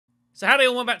So howdy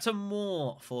all, welcome back to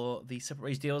more for the Separate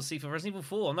Ways DLC for Resident Evil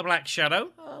 4 on the Black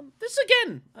Shadow. This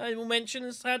again, I will mention,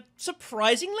 has had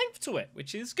surprising length to it,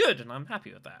 which is good, and I'm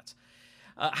happy with that.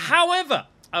 However,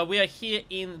 we are here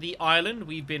in the island.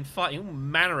 We've been fighting all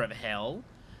manner of hell,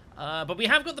 but we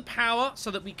have got the power so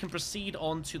that we can proceed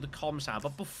on to the comms tower.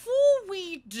 But before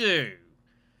we do,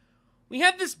 we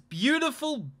have this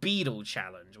beautiful beetle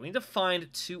challenge. We need to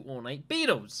find 2 ornate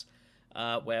beetles.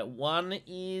 Where one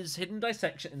is hidden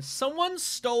dissection and someone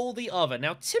stole the other.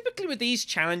 Now, typically with these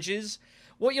challenges,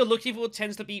 what you're looking for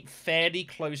tends to be fairly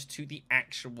close to the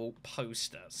actual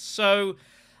poster. So,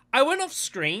 I went off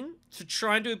screen to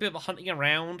try and do a bit of a hunting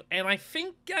around, and I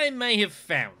think I may have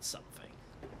found something.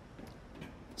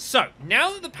 So,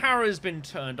 now that the power has been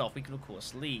turned off, we can of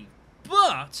course leave.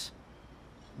 But,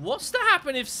 what's to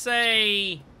happen if,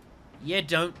 say, you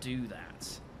don't do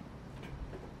that?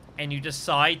 And you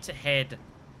decide to head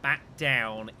back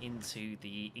down into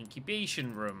the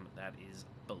incubation room that is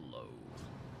below.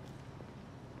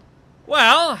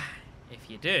 Well, if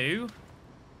you do...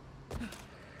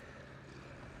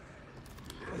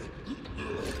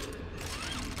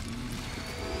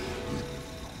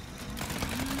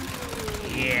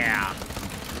 yeah.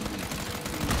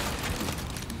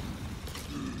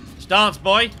 Stance,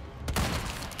 boy.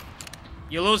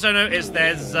 You'll also notice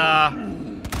there's,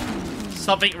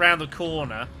 something around the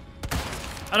corner.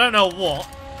 I don't know what.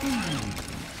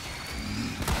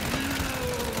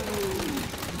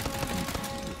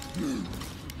 Can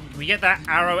we get that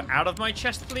arrow out of my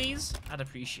chest, please? I'd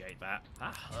appreciate that.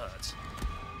 That hurt.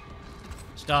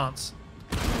 Stance.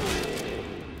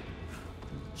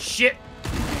 Shit.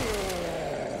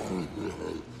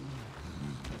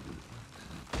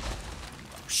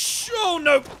 Oh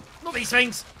no! Not these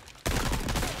things!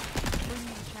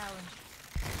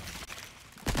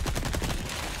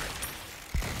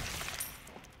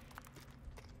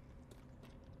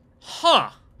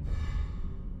 Huh.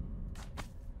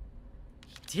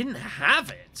 He didn't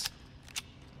have it.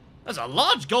 That's a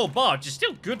large gold bar, which is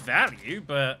still good value,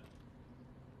 but...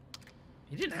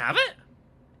 he didn't have it?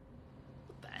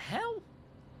 What the hell?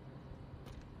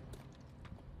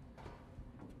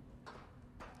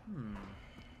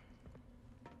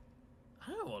 I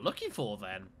don't know what we're looking for,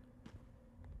 then.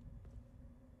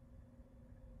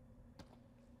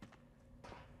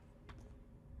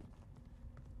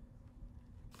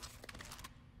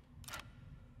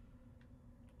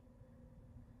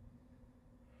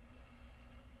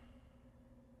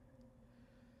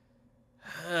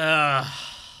 Let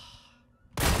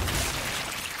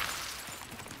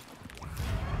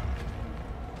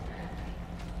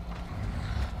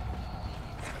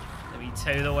me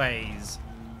tell you the ways.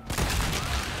 I'm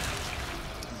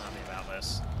happy about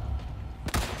this.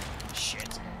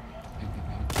 Shit.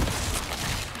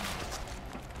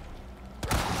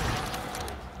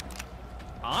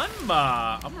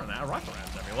 I'm running out of rifle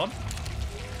rounds, everyone.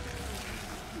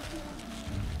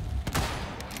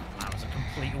 That was a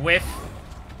complete whiff.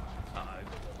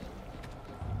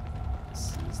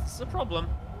 This is a problem.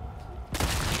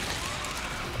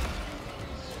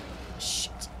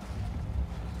 Shit.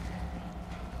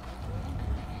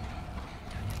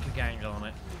 Good angle on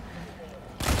it.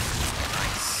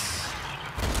 Nice.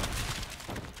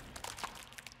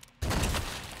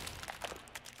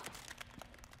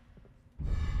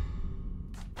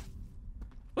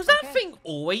 Was that thing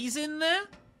always in there?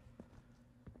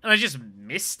 And I just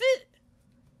missed it?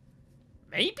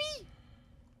 Maybe?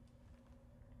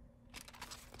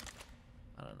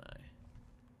 I don't know.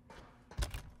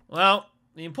 Well,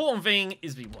 the important thing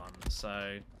is we won,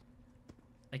 so...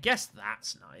 I guess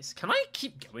that's nice. Can I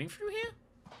keep going through here?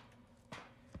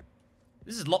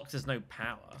 This is locked as no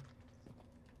power.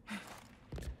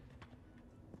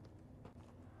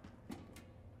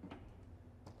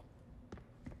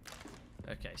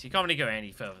 Okay, so you can't really go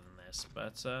any further than this,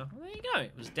 but there you go.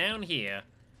 It was down here.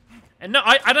 And no,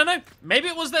 I don't know. Maybe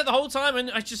it was there the whole time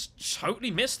and I just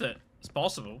totally missed it. It's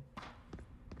possible.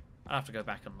 I'll have to go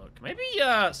back and look. Maybe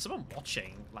someone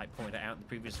watching, like, pointed it out in the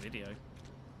previous video.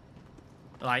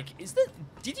 Like,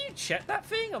 did you check that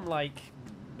thing? I'm like,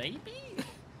 maybe?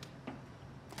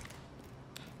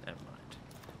 Never mind.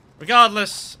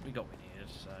 Regardless, we got what we needed,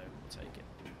 so we'll take it.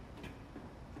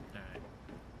 Alright.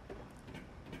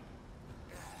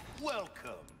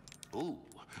 Welcome. Ooh,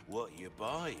 what you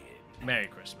buying? Merry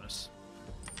Christmas.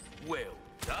 Well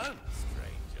done,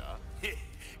 stranger.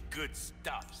 Good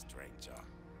stuff, stranger.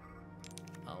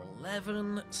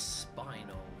 11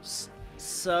 spinals.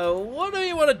 So, what do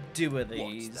you want to do with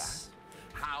these? What's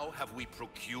that? How have we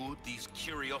procured these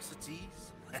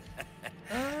curiosities?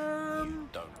 You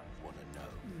don't want to know.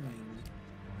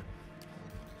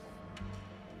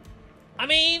 I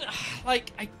mean,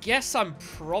 like, I guess I'm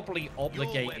probably Your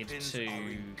obligated weapons to are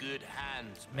in good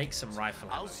hands, make some rifle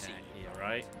ammo I'll see. here,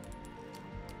 right?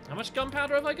 How much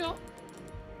gunpowder have I got?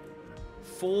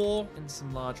 4 and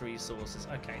some large resources.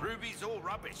 Okay. Ruby's all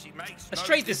rubbish. He makes Let's no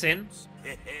trade this in.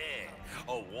 difference.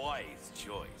 A wise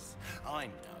choice. I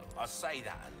know. I say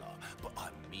that a lot, but I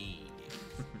mean it.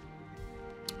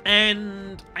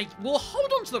 And I will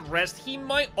hold on to the rest. He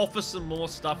might offer some more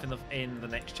stuff in the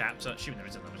next chapter. Assuming there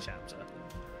is another chapter.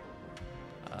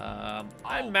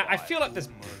 I feel like there's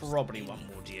probably one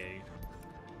more due.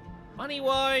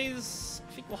 Money-wise,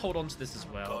 I think we'll hold on to this as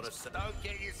well. Don't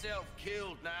get yourself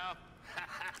killed now.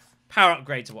 Power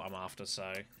upgrade to what I'm after,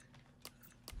 so...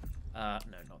 no,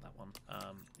 not that one.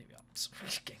 Here we are.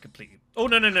 Get completely... Oh,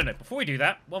 no. Before we do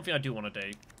that, one thing I do want to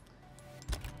do.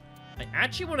 I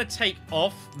actually want to take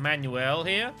off Manuel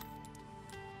here.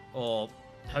 Or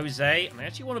Jose. And I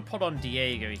actually want to put on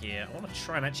Diego here. I want to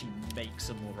try and actually make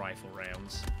some more rifle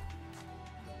rounds.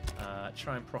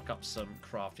 Try and proc up some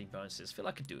crafting bonuses. I feel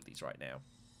like I could do with these right now.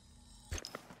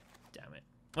 Damn it.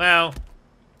 Well,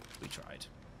 we tried.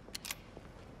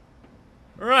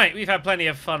 Right, we've had plenty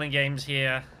of fun and games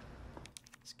here.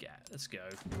 Let's go.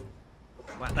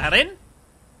 Whack that in.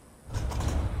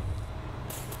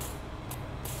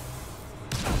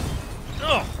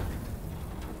 Oh!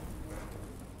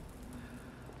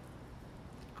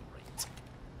 Great.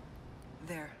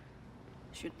 There.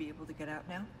 Should be able to get out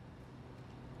now.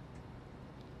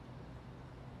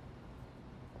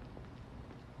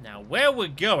 Now, where we're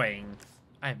going,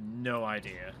 I have no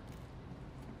idea.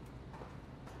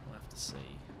 We'll have to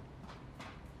see.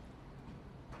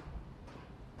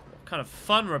 What kind of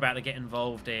fun we're about to get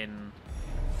involved in.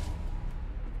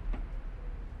 I'm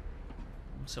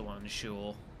so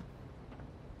unsure.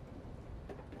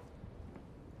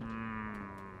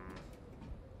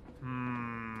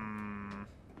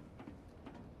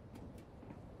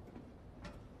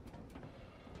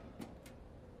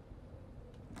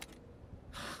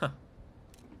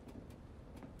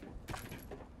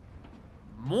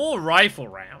 More rifle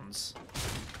rounds.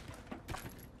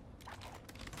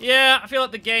 Yeah, I feel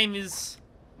like the game is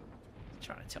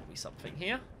trying to tell me something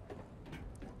here.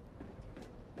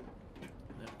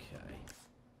 Okay.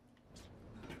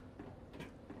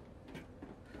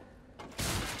 Thank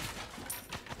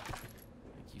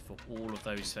you for all of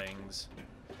those things.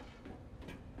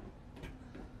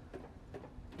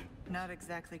 Not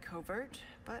exactly covert,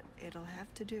 but it'll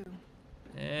have to do.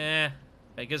 Yeah,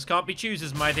 beggars can't be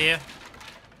choosers, my dear.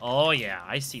 Oh yeah,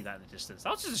 I see that in the distance.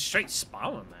 That was just a straight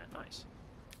spawn there. Nice.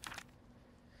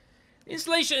 The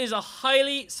installation is a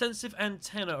highly sensitive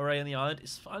antenna array on the island.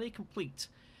 It's finally complete.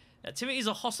 The activities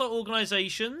of hostile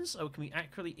organizations can be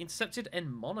accurately intercepted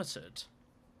and monitored.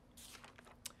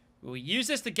 We will use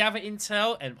this to gather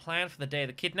intel and plan for the day of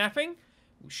the kidnapping.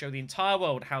 We'll show the entire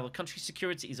world how the country's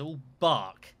security is all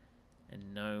bark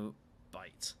and no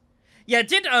bite. Yeah,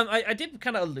 I did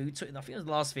kind of allude to it. I think it was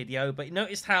the last video, but you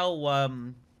noticed how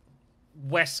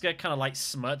Wesker kind of like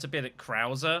smirked a bit at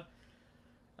Krauser.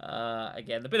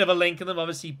 Again, a bit of a link in them.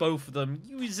 Obviously, both of them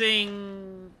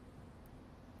using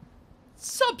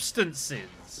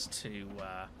substances to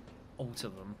alter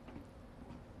them.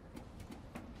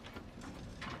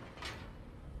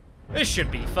 This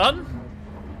should be fun.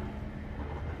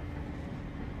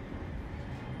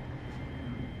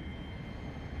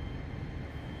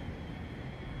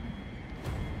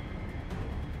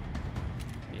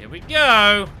 Here we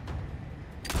go.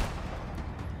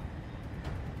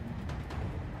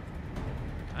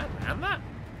 Can I land that?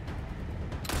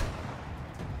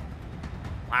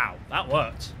 Wow, that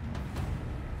worked.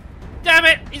 Damn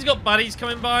it! He's got buddies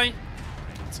coming by.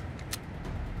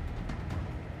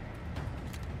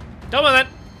 Come on then.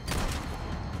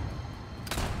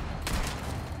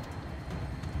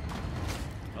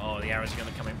 Oh, the arrows are going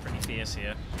to come in pretty fierce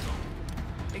here.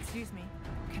 Excuse me,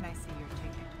 can I see your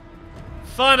ticket?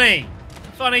 Funny!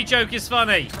 Funny joke is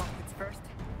funny. Rockets first,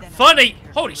 then I'll Funny! take care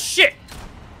of Holy the rest. shit!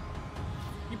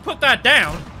 You put that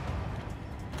down.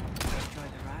 Enjoy the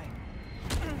ride.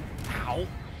 Ow.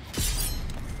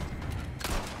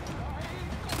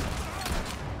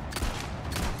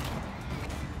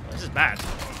 This is bad.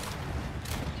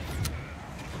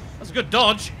 That's a good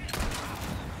dodge.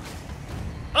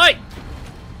 Oi!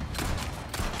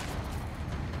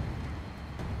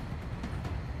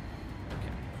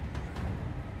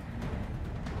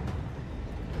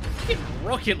 Okay.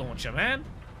 Rocket launcher, man.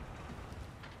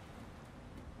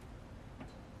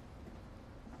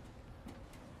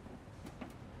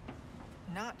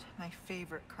 Not my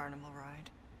favorite carnival ride.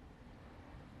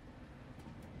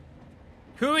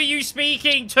 Who are you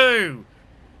speaking to?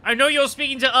 I know you're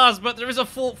speaking to us, but there is a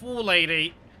fourth wall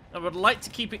lady. I would like to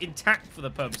keep it intact for the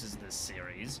purposes of this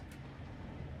series.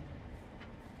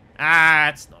 Ah,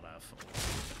 it's not our fault.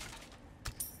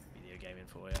 Video gaming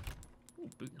for you. Ooh,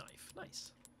 boot knife.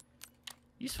 Nice.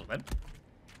 Useful then.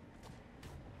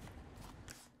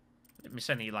 Didn't miss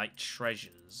any, like,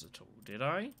 treasures at all, did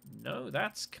I? No,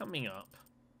 that's coming up.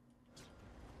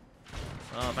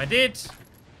 Oh, if I did,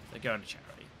 they're going to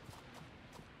charity.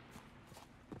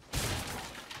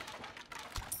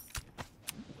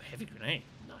 Ooh, heavy grenade.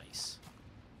 Nice.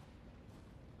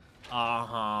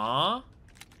 Uh-huh.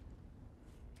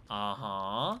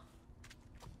 Uh-huh.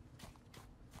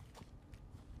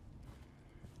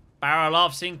 Barrel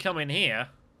offs incoming here.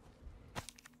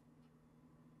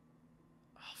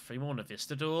 Oh, 3 more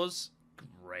Navista doors.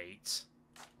 Great.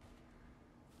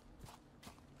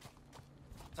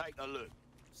 Take a look.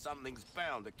 Something's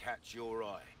bound to catch your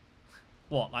eye.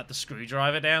 What, like the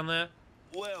screwdriver down there?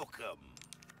 Welcome.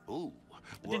 Ooh.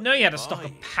 I didn't know you had a stock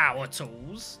of power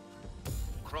tools.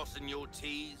 Crossing your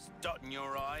T's, dotting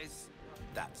your I's.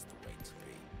 That's the way to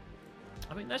be.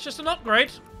 I mean, that's just an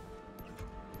upgrade.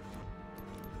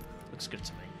 Looks good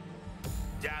to me.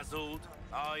 Dazzled,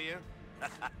 are you?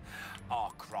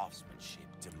 Our craftsmanship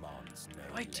demands no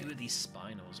What do I do less. with these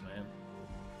spinals, man?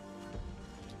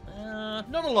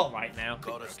 Not a lot right now.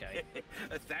 Gotta Okay.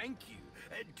 Thank you.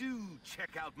 Do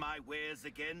check out my wares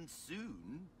again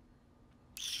soon.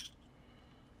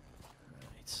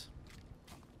 Right.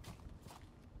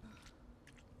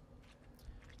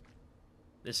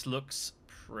 This looks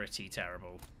pretty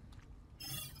terrible.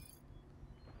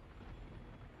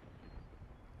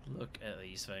 Look at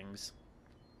these things.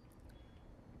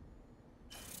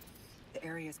 The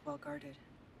area is well guarded.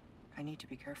 I need to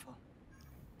be careful.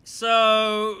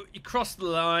 So, you cross the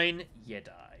line, you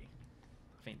die.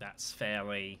 I think that's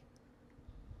fairly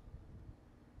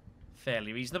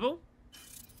reasonable.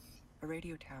 A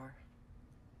radio tower.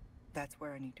 That's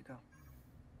where I need to go.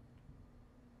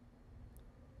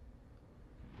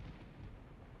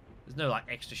 There's no, like,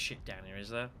 extra shit down here, is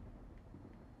there?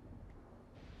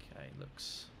 Okay,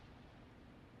 looks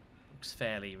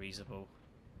fairly reasonable.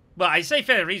 Well, I say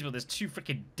fairly reasonable, there's 2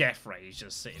 freaking death rays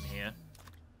just sitting here.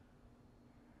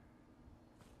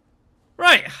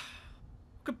 Right.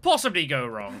 Could possibly go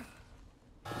wrong.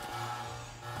 I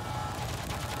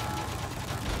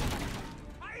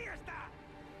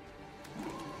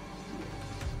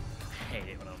hate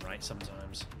it when I'm right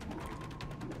sometimes.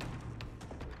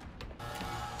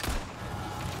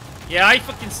 Yeah, I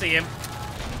fucking see him.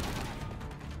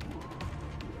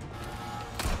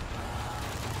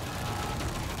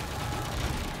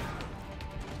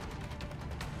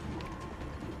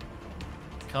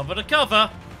 Cover to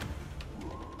cover.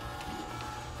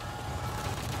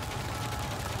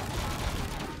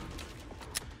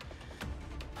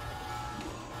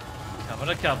 Cover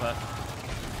to cover.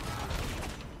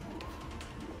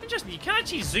 Interesting, you can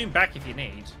actually zoom back if you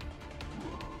need.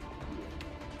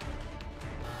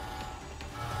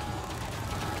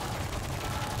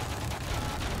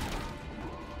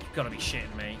 You've got to be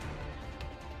shitting me.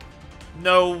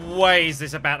 No way is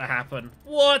this about to happen.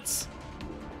 What?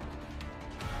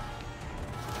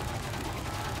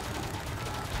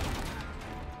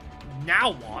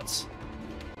 Now what?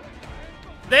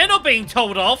 They're not being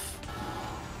told off.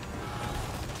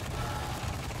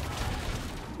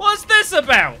 What's this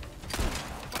about?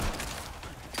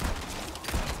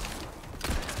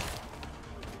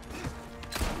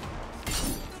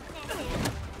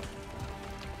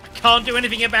 I can't do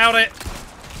anything about it.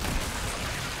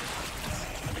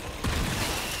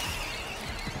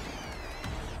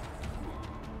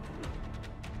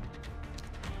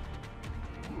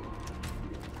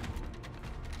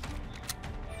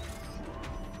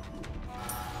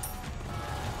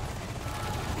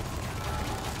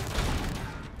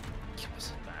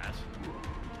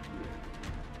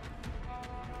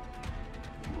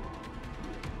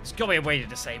 There's got to be a way to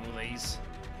disable these.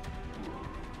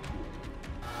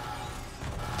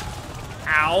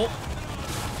 Ow.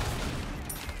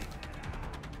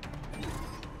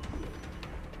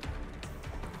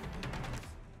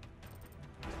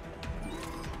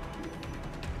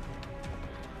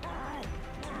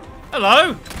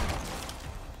 Hello?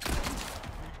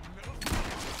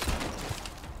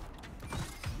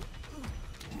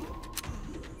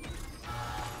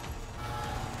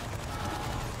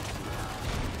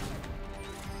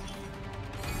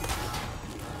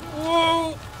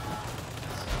 Whoa!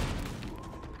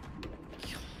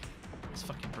 It's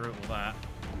fucking brutal, that.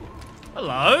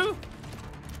 Hello?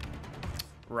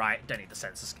 Right, don't need the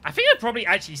sensor scan. I think I'd probably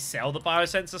actually sell the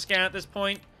biosensor scan at this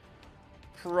point.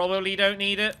 Probably don't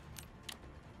need it.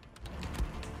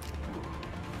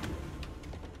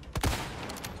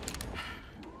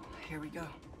 Here we go.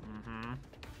 Mm-hmm.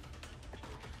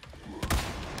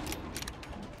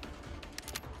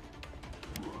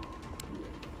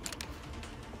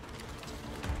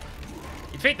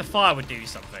 You'd think the fire would do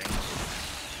something.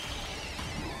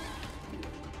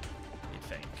 You'd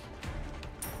think.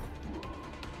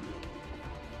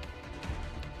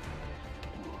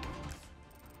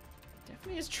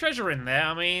 Definitely is treasure in there.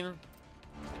 I mean,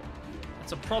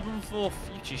 it's a problem for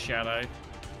future Shadow.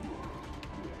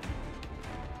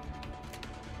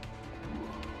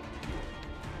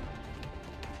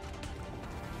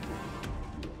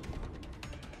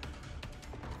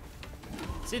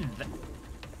 It's in there.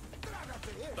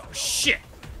 Oh, shit!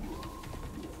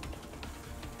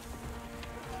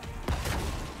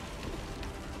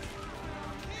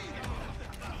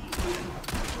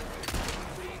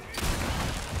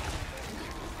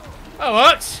 Oh,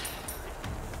 what?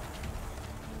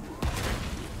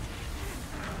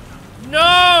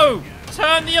 No!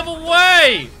 Turn the other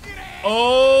way!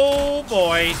 Oh,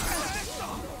 boy.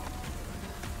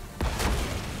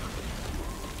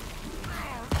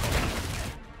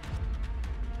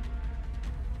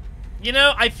 You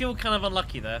know, I feel kind of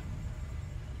unlucky there.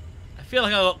 I feel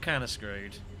like I got kind of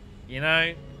screwed. You know?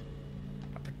 I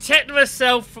protected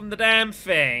myself from the damn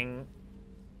thing.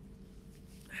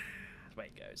 That's the way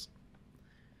it goes.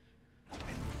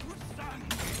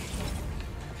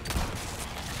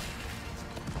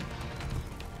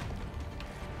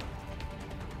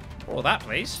 Pour that,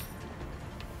 please.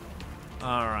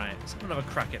 Alright, let's have another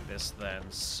crack at this then.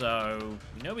 So,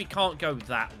 we know we can't go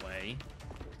that way.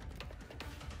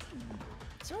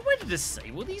 Is there a way to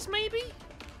disable these, maybe?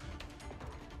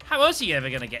 How else are you ever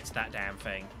going to get to that damn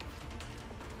thing?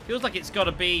 Feels like it's got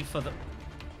to be for the...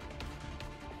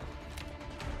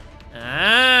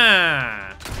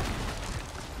 Ah!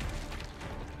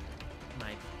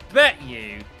 I bet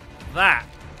you that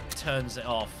turns it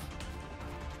off.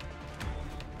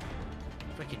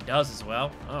 Freaking does as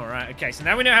well. Alright, okay, so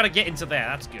now we know how to get into there.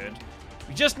 That's good.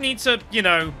 We just need to, you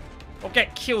know, not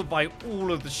get killed by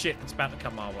all of the shit that's about to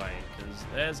come our way, because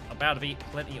there's about to be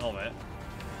plenty of it.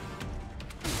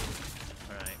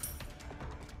 Alright.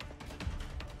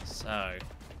 So,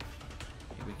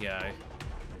 here we go.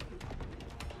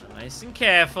 Nice and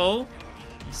careful,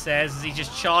 he says as he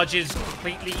just charges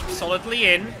completely,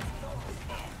 solidly in.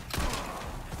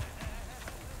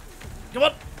 Come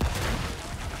on!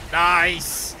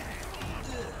 Nice!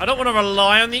 I don't want to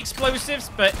rely on the explosives,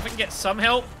 but if I can get some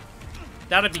help,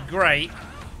 that'd be great.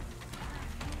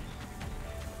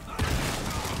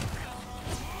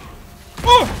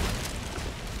 Oh!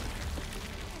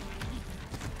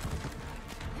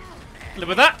 Live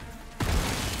with that.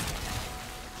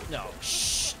 No,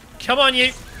 shh. Come on,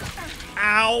 you.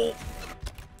 Ow.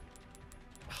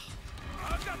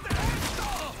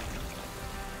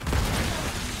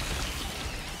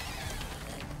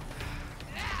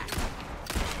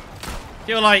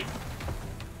 Feel like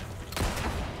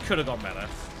could have gone better.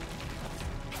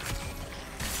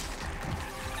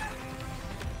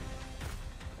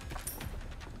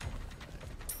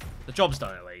 The job's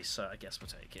done at least, so I guess we'll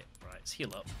take it. Right, let's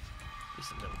heal up. At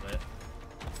least a little bit.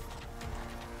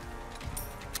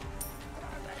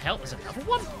 What the hell? There's another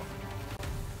one?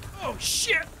 Oh,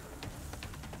 shit!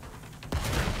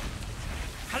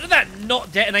 How did that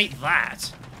not detonate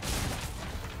that?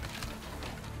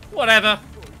 Whatever.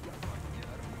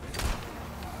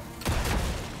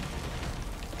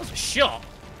 That was a shot.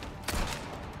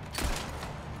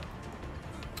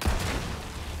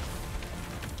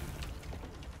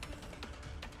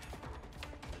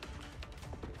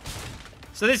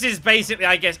 So this is basically,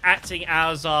 I guess, acting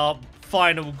as our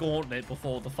final gauntlet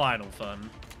before the final fun,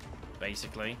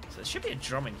 basically. So there should be a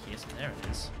drum in here, so there it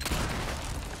is.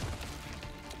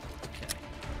 Okay.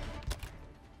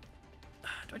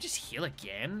 Do I just heal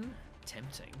again?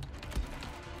 Tempting.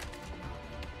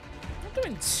 Not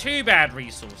doing too bad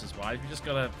resources-wise, we just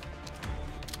gotta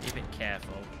be a bit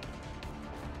careful.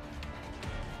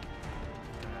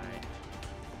 Alright.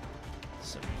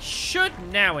 So we should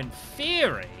now, in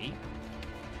theory...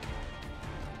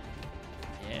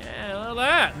 Yeah, look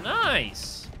at that.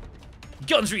 Nice.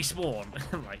 Guns respawn.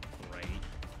 Like, great.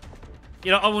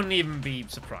 You know, I wouldn't even be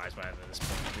surprised by it at this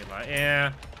point. I'd be like,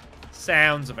 yeah,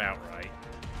 sounds about right.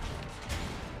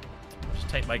 Just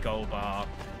take my gold bar.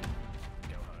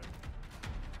 Go home.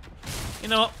 You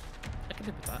know what? I can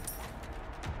live with that.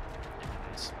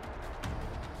 Anyways.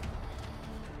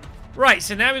 Right,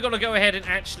 so now we've got to go ahead and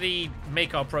actually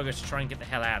make our progress to try and get the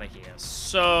hell out of here.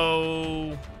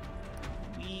 So...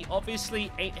 we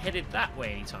obviously ain't headed that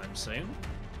way anytime soon.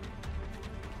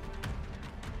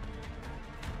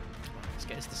 Let's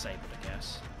get this disabled, I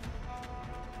guess.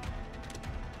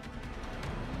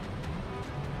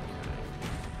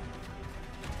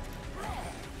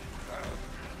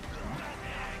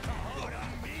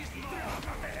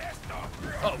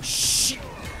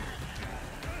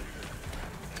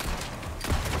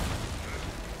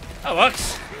 That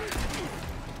works.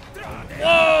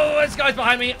 Whoa, this guy's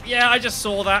behind me. Yeah, I just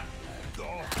saw that.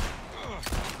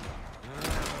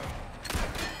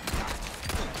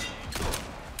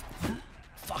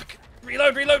 Fuck.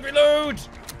 Reload, reload, reload.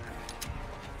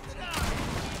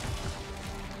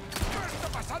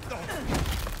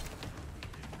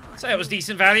 So that was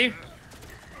decent value.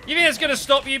 You think it's gonna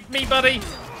stop you, me, buddy?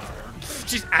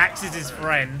 Just axes his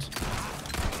friend.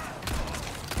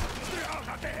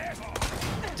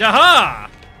 Jaha!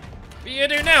 What you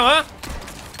gonna do now, huh?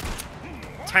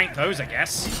 Tank those, I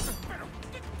guess.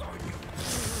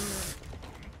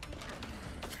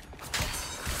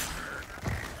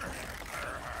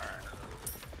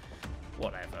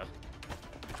 Whatever.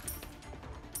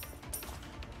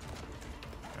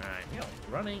 Alright, we are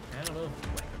running out of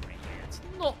weaponry here. It's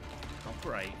not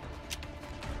great.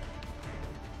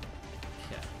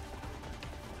 Okay.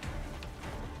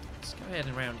 Let's go ahead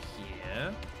and around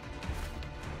here.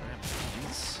 Grab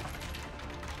these.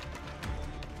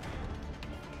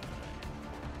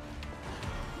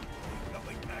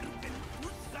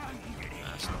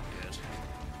 That's not good.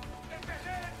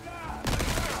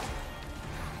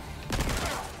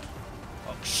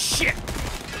 Oh, shit!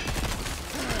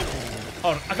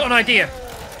 Oh, I got an idea.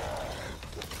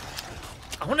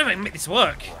 I wonder if I can make this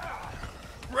work.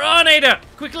 Run, Ada!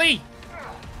 Quickly!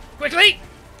 Quickly!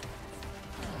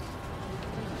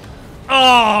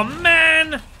 Oh, man!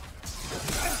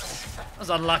 That was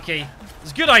unlucky. It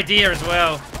was a good idea as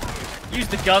well. Use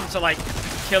the gun to, like,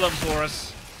 kill him for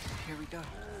us. Here we go.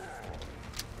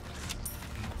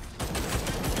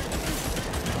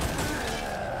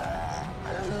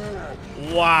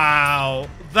 Wow.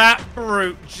 That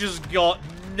brute just got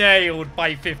nailed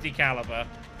by 50 caliber.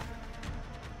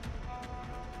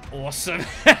 Awesome.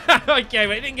 Okay,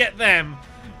 we didn't get them.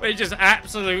 We just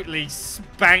absolutely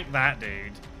spanked that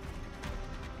dude.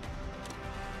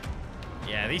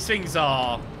 Yeah, these things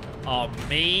are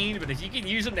mean, but if you can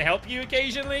use them to help you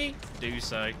occasionally, do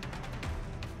so.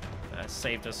 That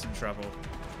saved us some trouble.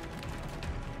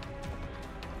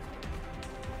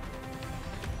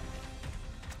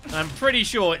 I'm pretty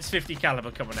sure it's 50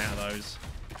 caliber coming out of those.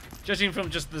 Judging from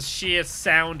just the sheer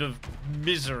sound of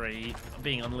misery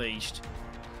being unleashed.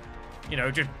 You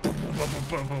know, just boom, boom, boom,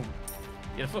 boom, boom.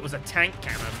 Yeah, I thought it was a tank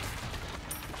cannon.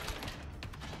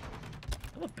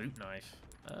 Oh, a boot knife.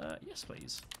 Yes,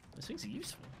 please. Those things are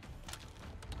useful.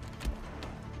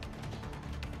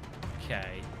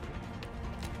 Okay.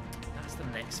 That's the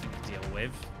next thing to deal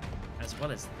with, as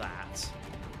well as that.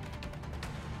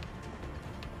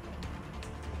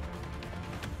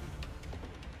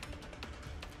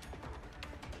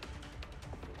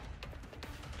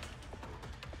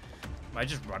 Am I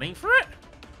just running for it?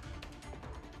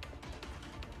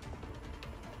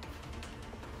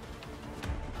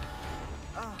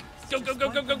 Oh, Go, go, go,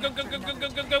 go, go, go, go, go, go, go,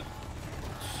 go, go.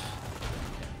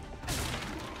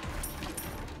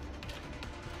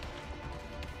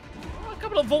 Oh, a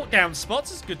couple of vault down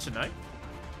spots is good to know.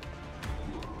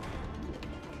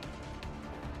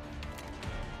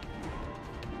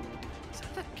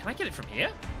 Can I get it from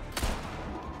here?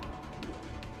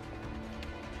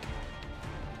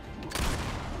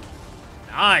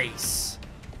 Nice.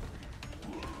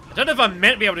 I don't know if I'm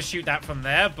meant to be able to shoot that from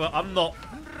there, but I'm not.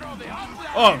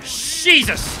 Oh,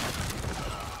 Jesus.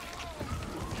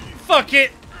 Fuck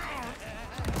it.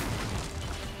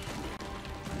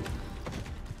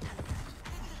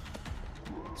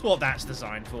 That's what that's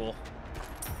designed for.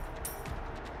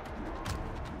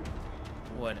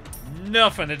 What?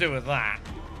 Nothing to do with that.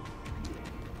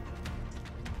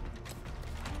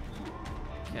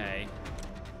 Okay.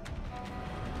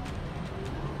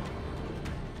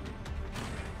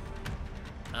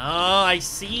 Oh, I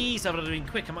see. So I'm doing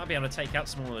quick. I might be able to take out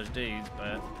some of those dudes, but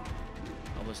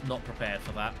I was not prepared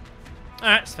for that.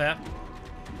 Alright, that's fair.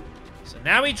 So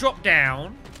now we drop down,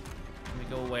 and we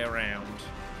go all the way around.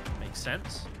 Makes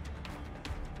sense.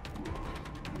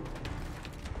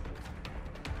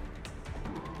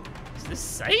 Is this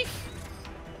safe?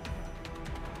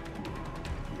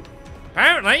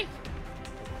 Apparently.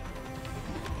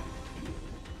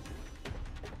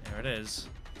 There it is.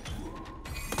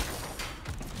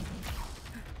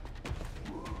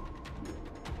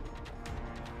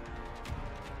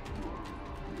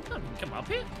 Oh, you can come up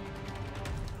here?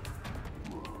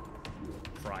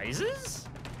 Prizes?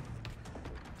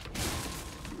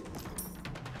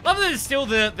 Love that there's still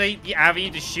the avenue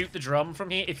to shoot the drum from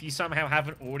here if you somehow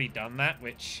haven't already done that,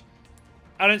 which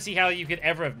I don't see how you could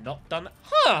ever have not done that.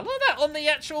 Huh, look at that on the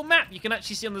actual map. You can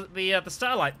actually see on the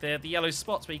starlight the yellow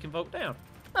spots where you can vote down.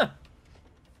 Huh.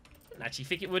 I didn't actually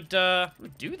think it would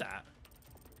do that.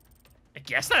 I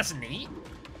guess that's neat.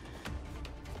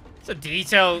 It's a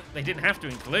detail they didn't have to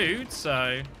include,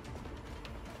 so...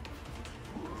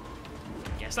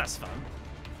 I guess that's fun.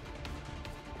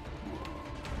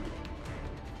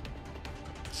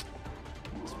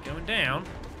 So going down.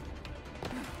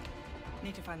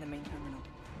 Need to find the main terminal.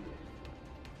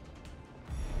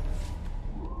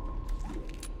 What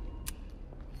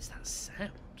is that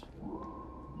sound?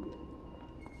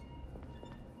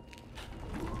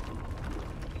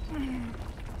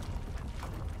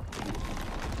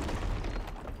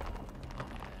 What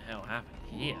the hell happened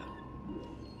here?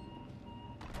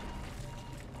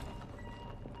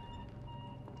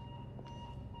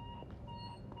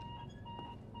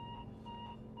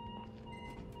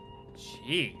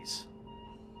 Jeez.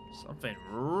 Something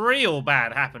real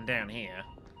bad happened down here.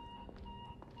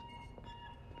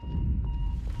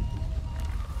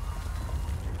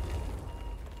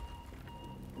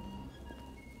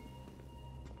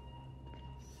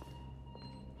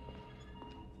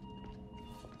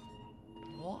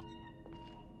 What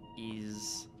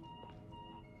is...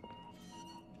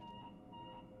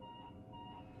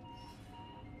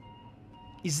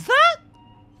 Is that?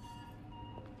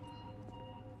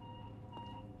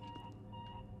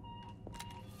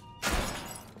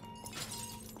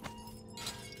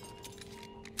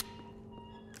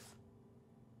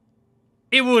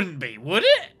 It wouldn't be, would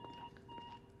it?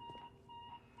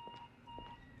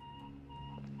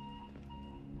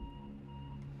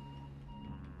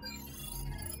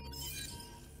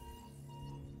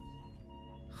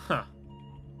 Huh.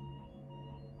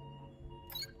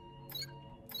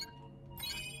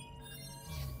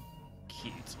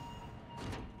 Cute.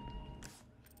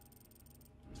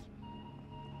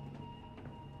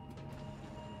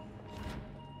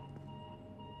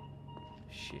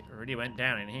 Shit, already went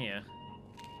down in here.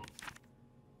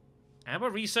 Amber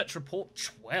Research Report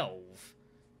 12.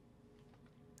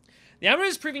 The amber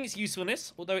is proving its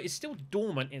usefulness, although it is still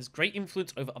dormant, its great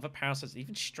influence over other parasites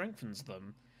even strengthens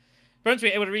them. Perhaps we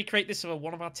were able to recreate this for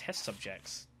one of our test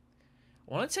subjects.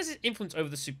 While it says its influence over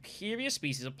the superior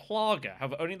species of Plaga,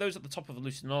 however, only those at the top of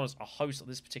Hallucinonas are hosts of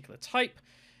this particular type,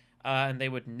 and they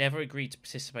would never agree to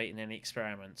participate in any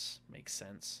experiments. Makes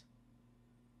sense.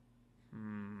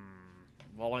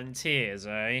 Volunteers,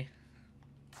 eh?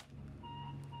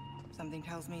 Something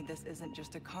tells me this isn't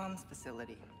just a comms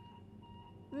facility.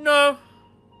 No.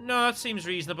 No, that seems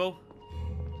reasonable.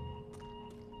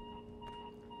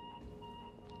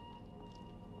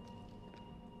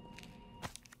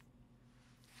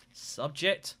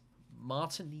 Subject,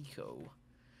 Martinico.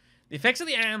 The effects of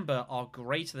the amber are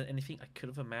greater than anything I could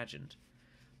have imagined.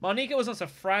 Martinico was once a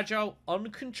fragile,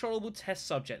 uncontrollable test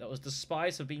subject that was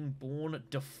despised for being born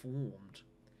deformed.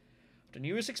 After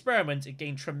numerous experiments, it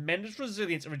gained tremendous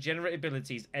resilience and regenerate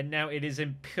abilities, and now it is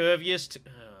impervious to...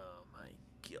 Oh my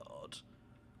god.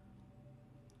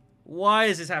 Why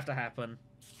does this have to happen?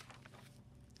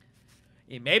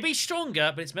 It may be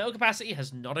stronger, but its mental capacity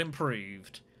has not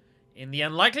improved. In the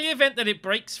unlikely event that it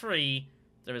breaks free,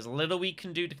 there is little we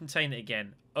can do to contain it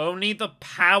again. Only the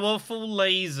powerful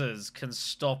lasers can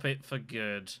stop it for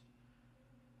good.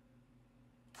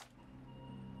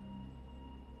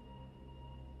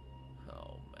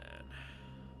 Oh, man.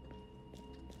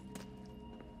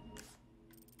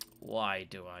 Why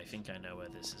do I think I know where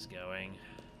this is going?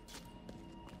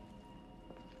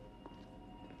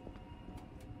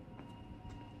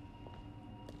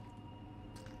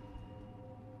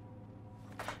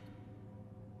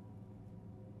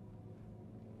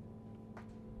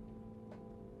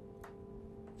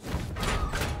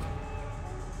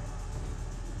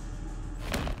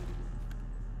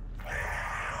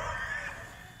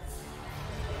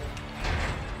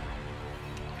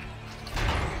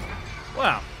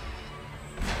 Wow.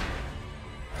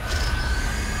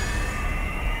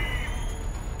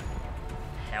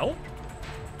 Help?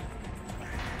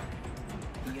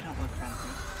 You don't look friendly.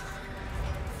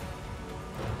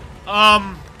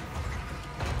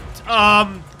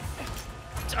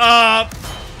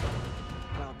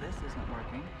 Well, this isn't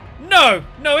working. No!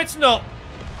 No, it's not!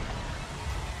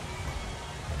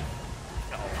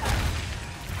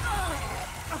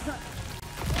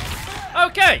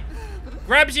 Okay.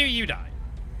 Grabs you, you die.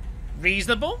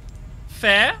 Reasonable?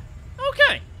 Fair?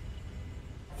 Okay.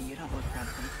 You don't look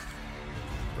friendly.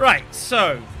 Right,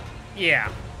 so, yeah.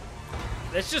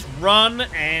 Let's just run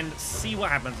and see what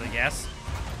happens, I guess.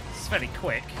 It's fairly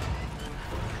quick.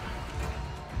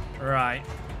 Right.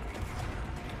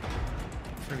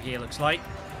 Through here, looks like.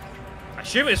 I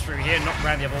assume it's through here, not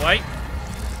round the other way.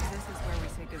 This is where we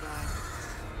say goodbye.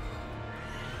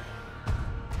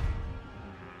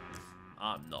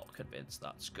 I'm not convinced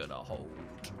that's gonna hold.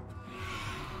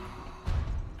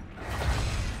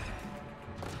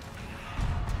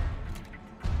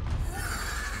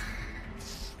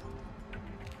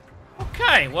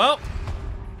 Okay, well,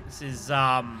 this is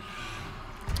not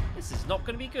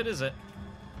going to be good, is it?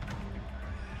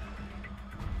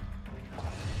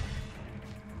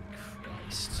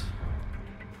 Christ.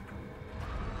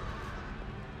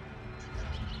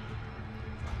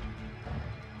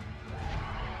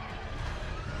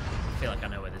 I feel like I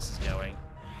know where this is going.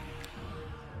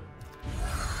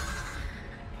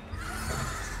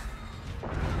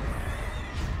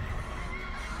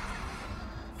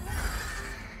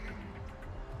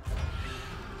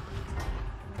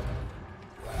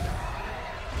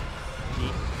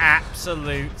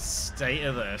 Absolute state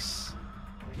of this.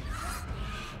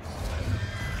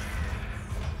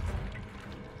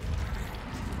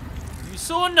 You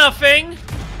saw nothing.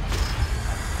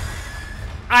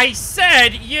 I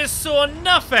said you saw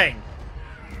nothing.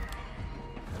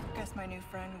 Guess my new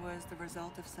friend was the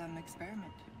result of some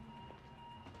experiment.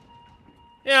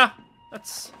 Yeah,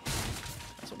 that's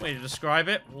one way to describe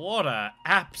it. What a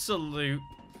absolute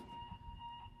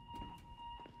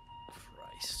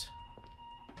Christ.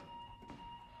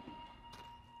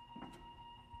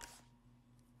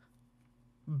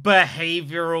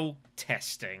 Behavioural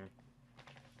testing.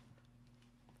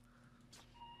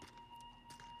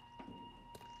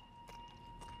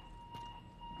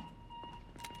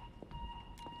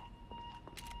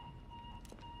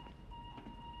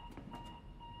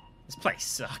 This place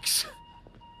sucks.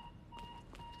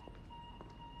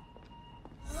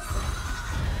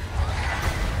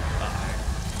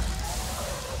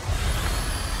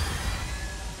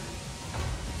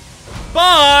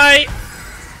 Bye!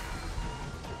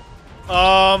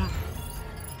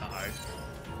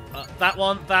 That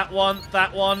one, that one,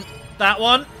 that one, that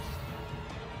one.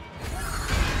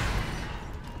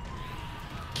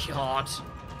 God.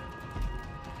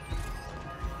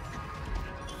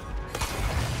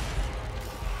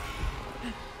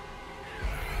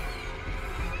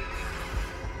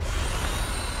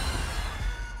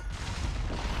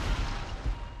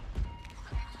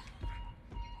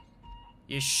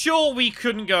 You sure we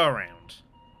couldn't go around?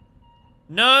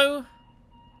 No?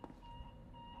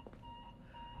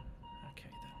 Okay,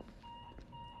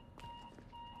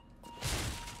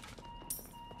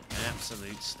 then.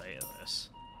 Absolute state of this.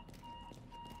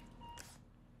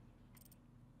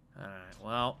 Alright,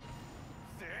 well.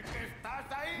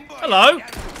 Hello?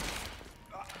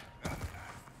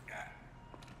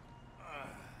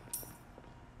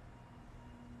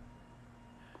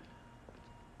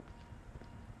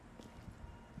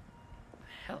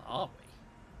 Hell are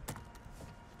we?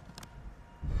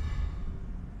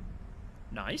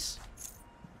 Nice.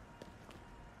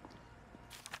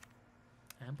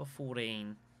 Amber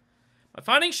 14. My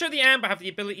findings show the amber have the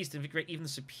abilities to integrate even the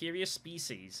superior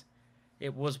species.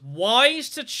 It was wise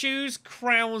to choose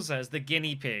Krauser as the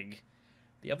guinea pig.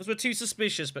 The others were too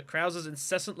suspicious, but Krauser's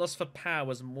incessant lust for power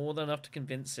was more than enough to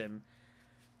convince him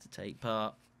to take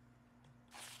part.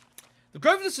 The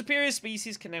growth of the superior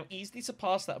species can now easily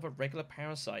surpass that of a regular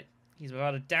parasite. He's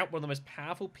without a doubt one of the most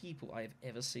powerful people I have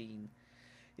ever seen.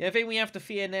 The only thing we have to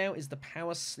fear now is the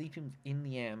power sleeping in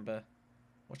the amber.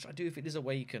 What should I do if it is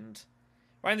awakened?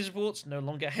 Writing these reports no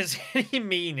longer has any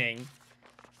meaning.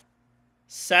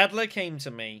 Sadler came to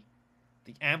me.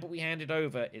 The amber we handed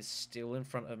over is still in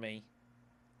front of me.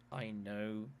 I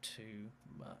know too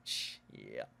much.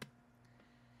 Yep.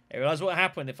 I realize what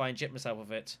happened if I inject myself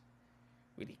with it.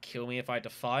 Will he kill me if I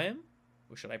defy him?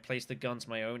 Or should I place the gun to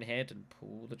my own head and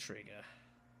pull the trigger?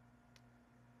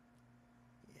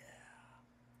 Yeah.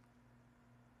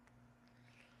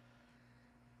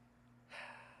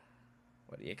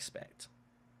 What do you expect?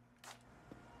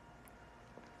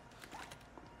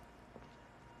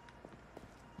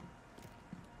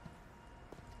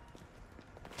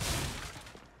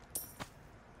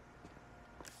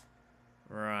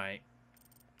 Right.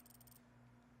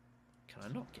 Can I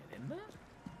not get in there?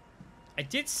 I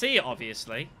did see it,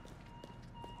 obviously.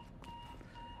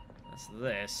 That's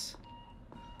this.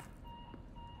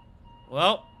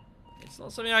 Well, it's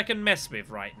not something I can mess with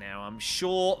right now. I'm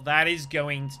sure that is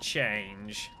going to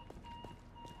change.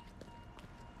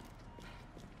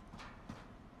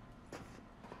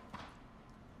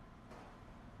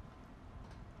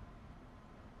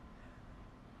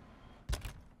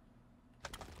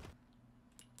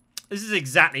 This is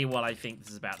exactly what I think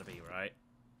this is about to be, right?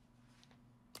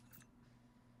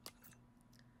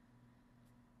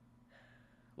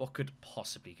 What could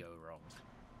possibly go wrong?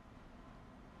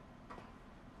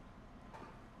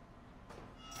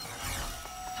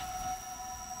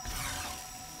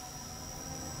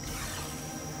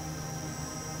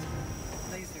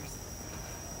 Lasers.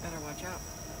 Better watch out.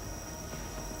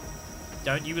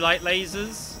 Don't you like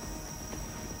lasers?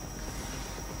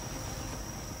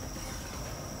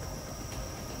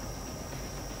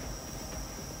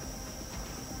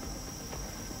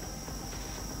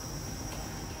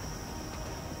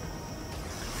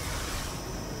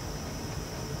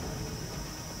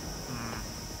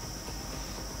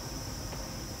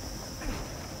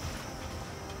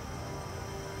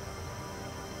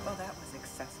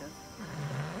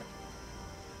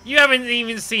 You haven't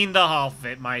even seen the half of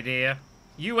it, my dear.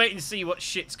 You wait and see what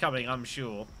shit's coming, I'm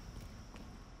sure.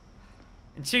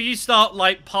 Until you start,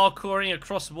 like, parkouring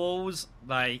across walls,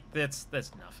 like, there's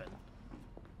nothing.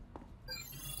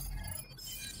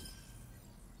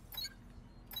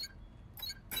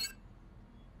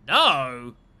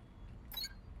 No!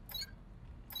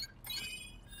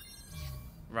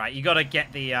 Right, you gotta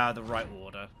get the right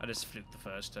order. I just flipped the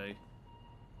first two.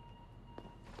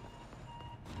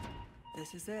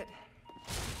 This is it.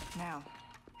 Now,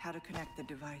 how to connect the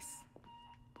device.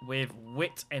 With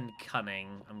wit and cunning,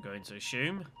 I'm going to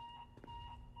assume.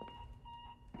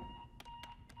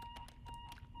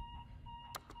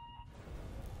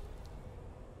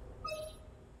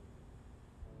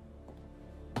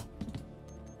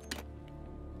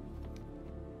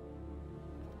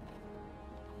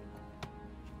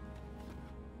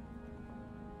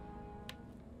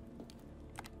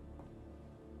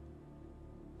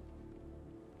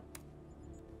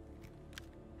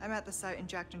 I'm at the site and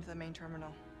jacked into the main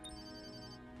terminal.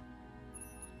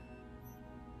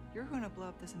 You're going to blow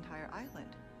up this entire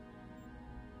island.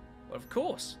 Well, of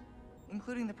course.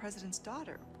 Including the president's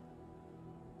daughter.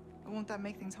 Won't that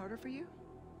make things harder for you?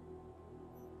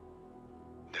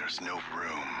 There's no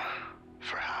room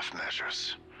for half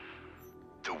measures.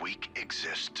 The weak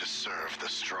exist to serve the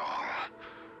strong.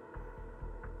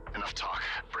 Enough talk.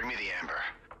 Bring me the amber.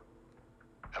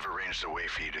 I've arranged a way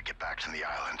for you to get back to the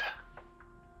island.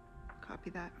 Copy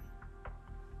that.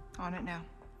 On it now.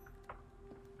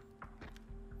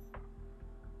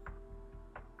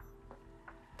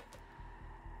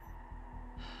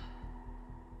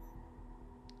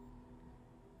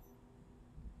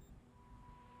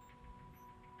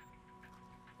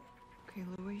 Okay,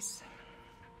 Luis.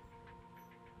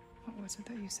 What was it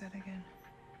that you said again?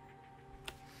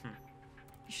 You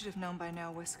should have known by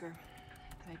now, Whisker,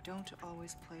 that I don't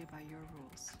always play by your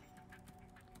rules.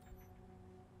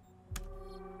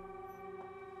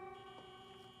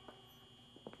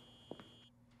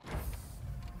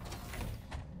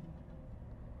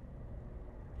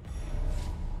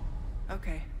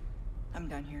 Okay, I'm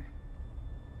done here.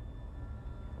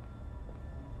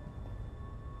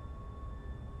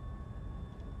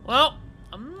 Well,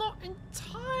 I'm not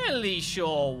entirely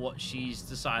sure what she's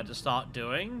decided to start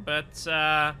doing, but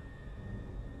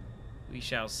we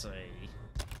shall see.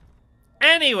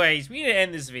 Anyways, we need to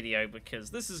end this video because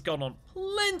this has gone on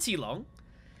plenty long.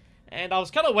 And I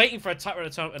was kind of waiting for a typewriter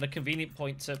time at a convenient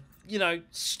point to, you know,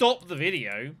 stop the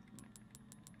video.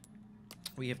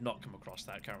 We have not come across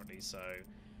that currently, so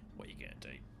what are you going to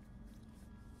do?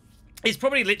 It's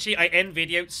probably literally I end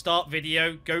video, start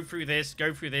video, go through this,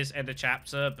 end a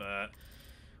chapter, but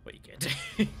what are you going to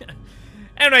do?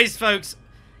 Anyways, folks,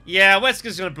 yeah,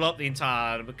 Wesker's going to blow up the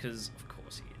entire island because, of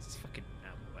course, he is. It's fucking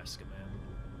Wesker, man.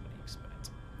 What do you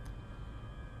expect?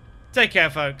 Take care,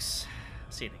 folks.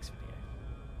 See you next video.